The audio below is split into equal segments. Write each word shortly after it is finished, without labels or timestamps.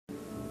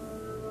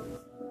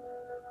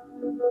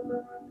Welcome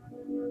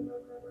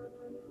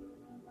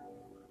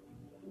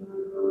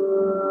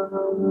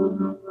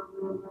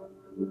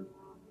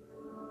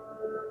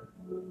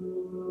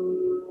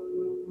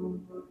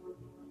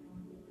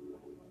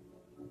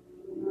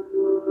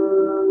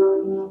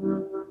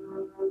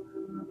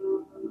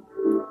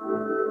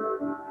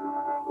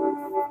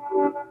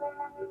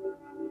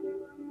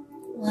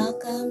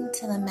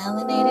to the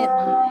Melanated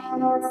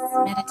Minds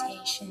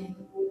meditation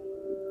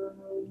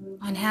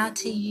on how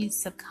to use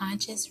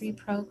subconscious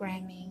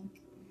reprogramming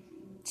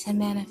to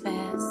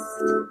manifest.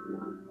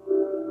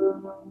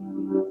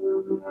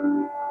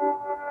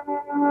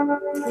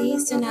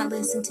 Please do not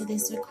listen to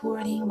this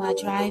recording while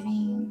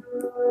driving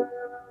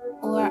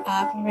or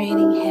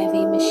operating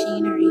heavy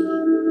machinery.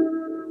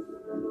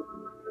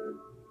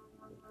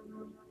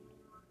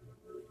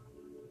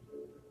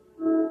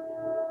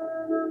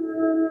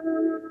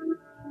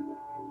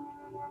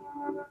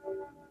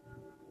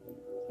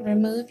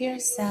 Remove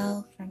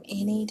yourself from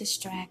any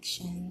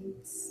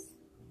distractions.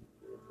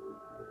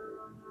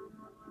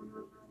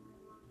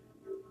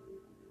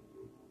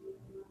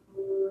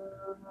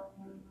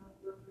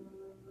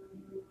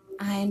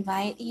 I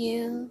invite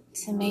you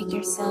to make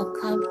yourself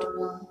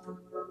comfortable.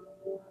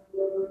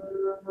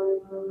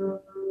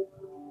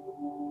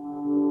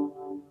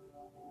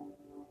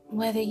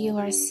 Whether you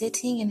are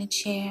sitting in a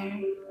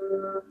chair,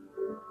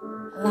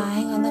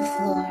 lying on the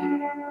floor,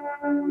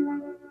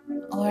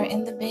 or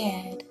in the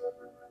bed,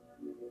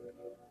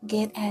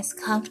 get as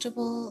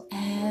comfortable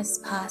as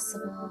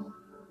possible.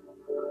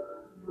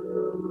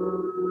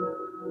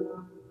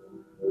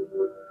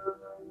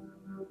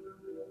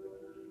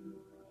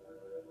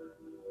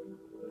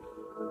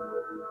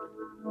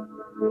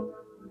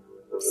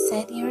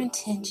 Set your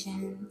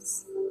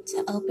intentions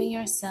to open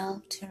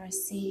yourself to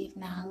receive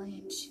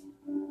knowledge.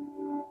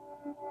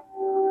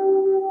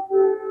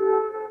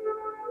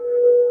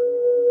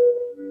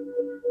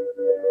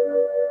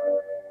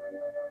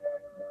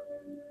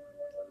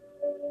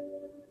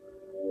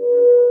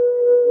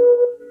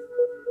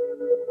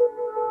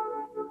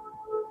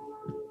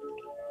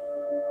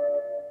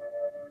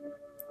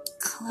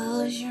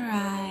 Close your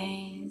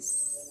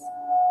eyes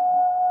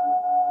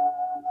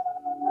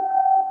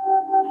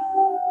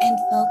and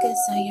focus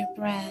on your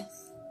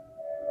breath.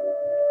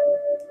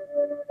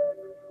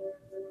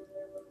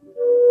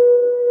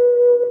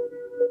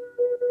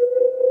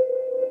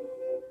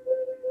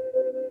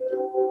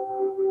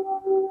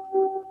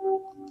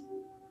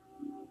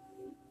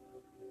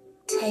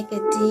 Take a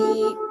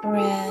deep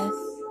breath.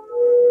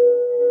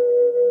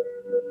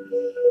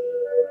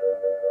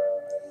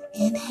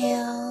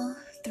 Inhale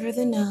through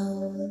the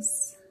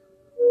nose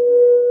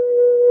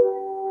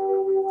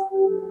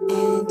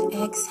and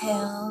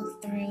exhale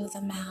through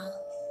the mouth.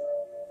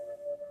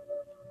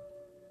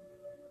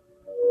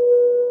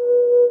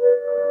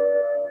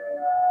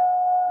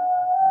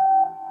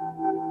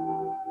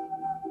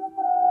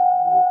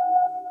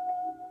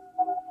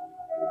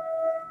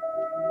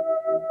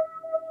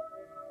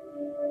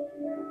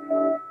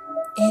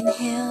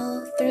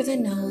 Inhale through the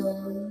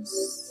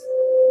nose.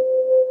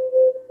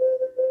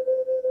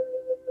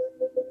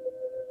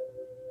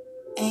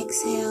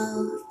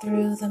 Exhale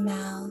through the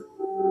mouth.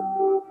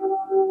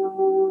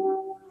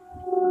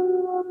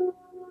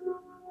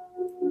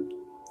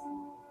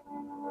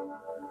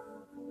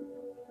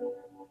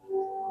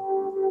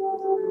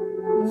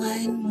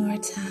 One more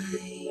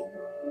time.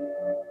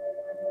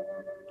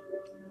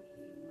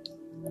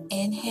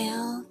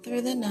 Inhale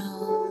through the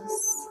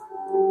nose.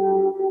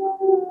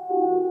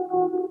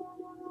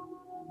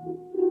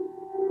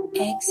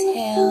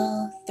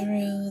 Exhale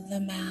through the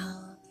mouth.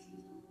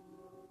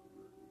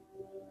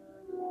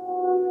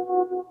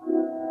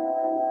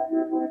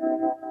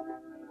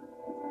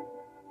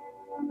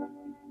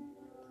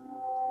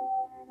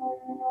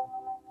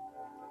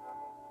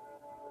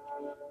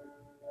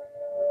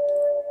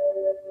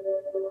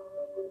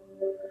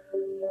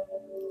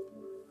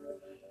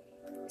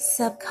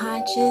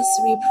 Subconscious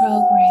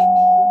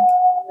reprogramming.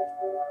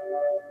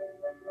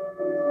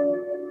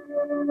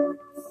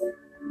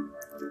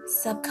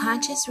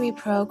 Subconscious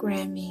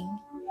reprogramming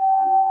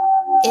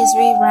is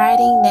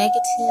rewriting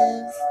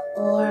negative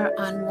or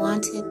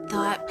unwanted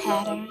thought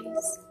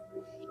patterns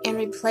and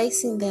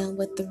replacing them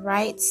with the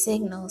right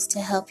signals to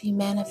help you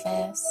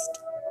manifest.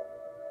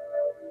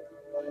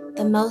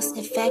 The most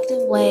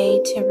effective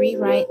way to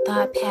rewrite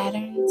thought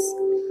patterns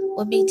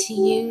would be to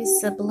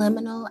use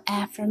subliminal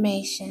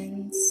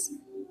affirmations.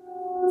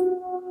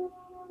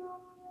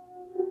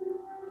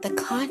 The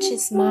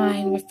conscious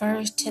mind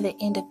refers to the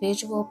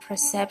individual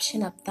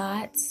perception of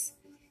thoughts,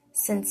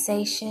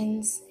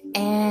 sensations,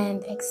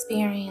 and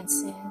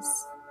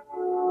experiences.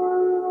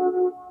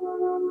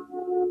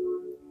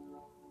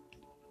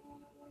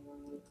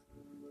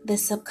 The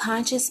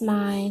subconscious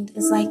mind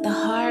is like the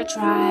hard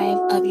drive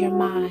of your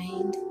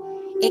mind.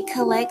 It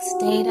collects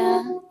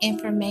data,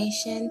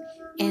 information,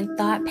 and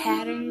thought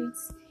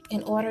patterns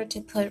in order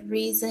to put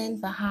reason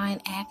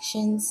behind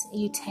actions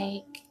you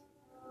take.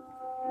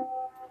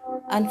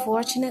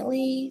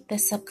 Unfortunately, the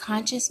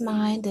subconscious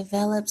mind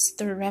develops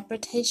through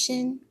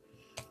repetition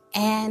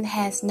and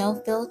has no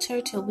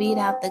filter to weed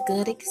out the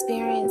good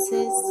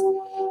experiences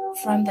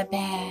from the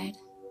bad.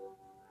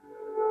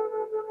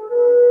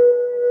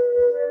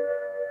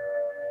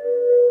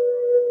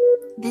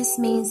 This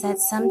means that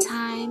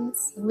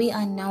sometimes we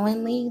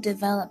unknowingly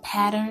develop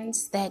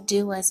patterns that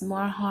do us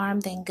more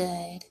harm than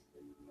good.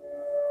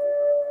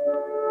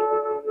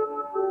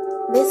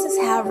 This is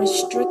how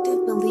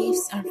restrictive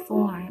beliefs are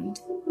formed.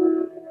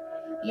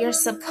 Your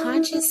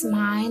subconscious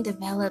mind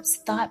develops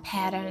thought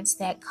patterns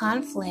that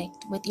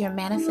conflict with your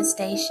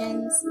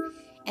manifestations,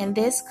 and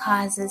this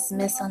causes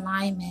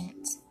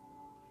misalignment.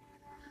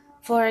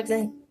 For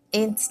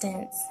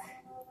instance,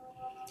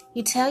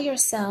 you tell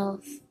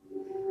yourself,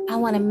 I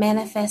want to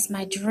manifest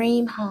my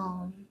dream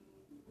home.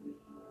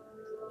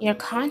 Your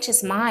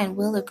conscious mind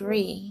will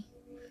agree,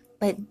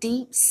 but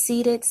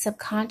deep-seated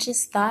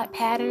subconscious thought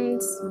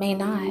patterns may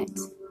not.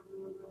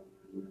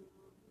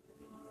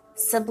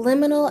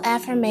 Subliminal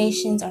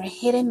affirmations are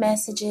hidden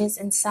messages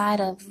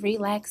inside of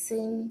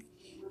relaxing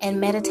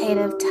and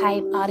meditative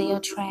type audio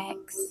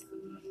tracks.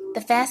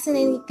 The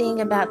fascinating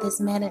thing about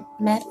this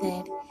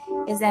method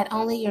is that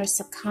only your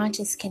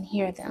subconscious can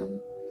hear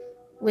them,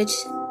 which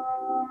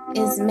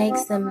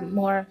makes them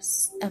more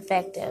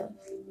effective.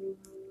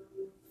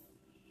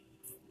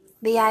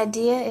 The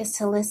idea is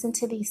to listen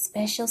to these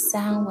special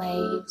sound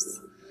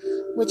waves,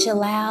 which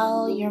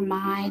allow your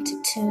mind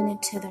to tune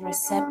into the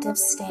receptive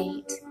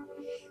state.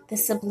 The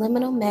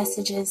subliminal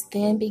messages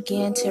then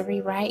begin to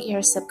rewrite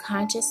your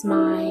subconscious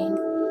mind,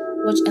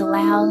 which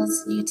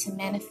allows you to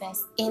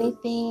manifest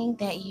anything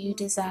that you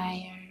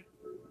desire.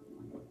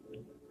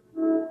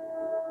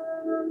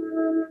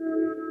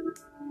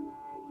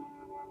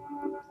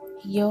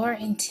 Your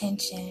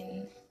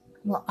intention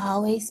will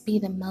always be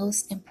the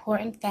most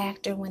important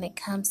factor when it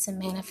comes to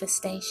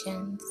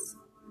manifestations.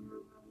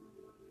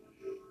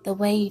 The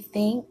way you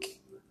think,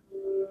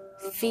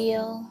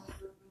 feel,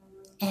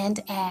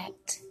 and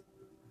act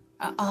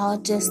are all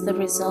just the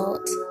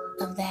result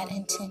of that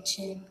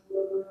intention.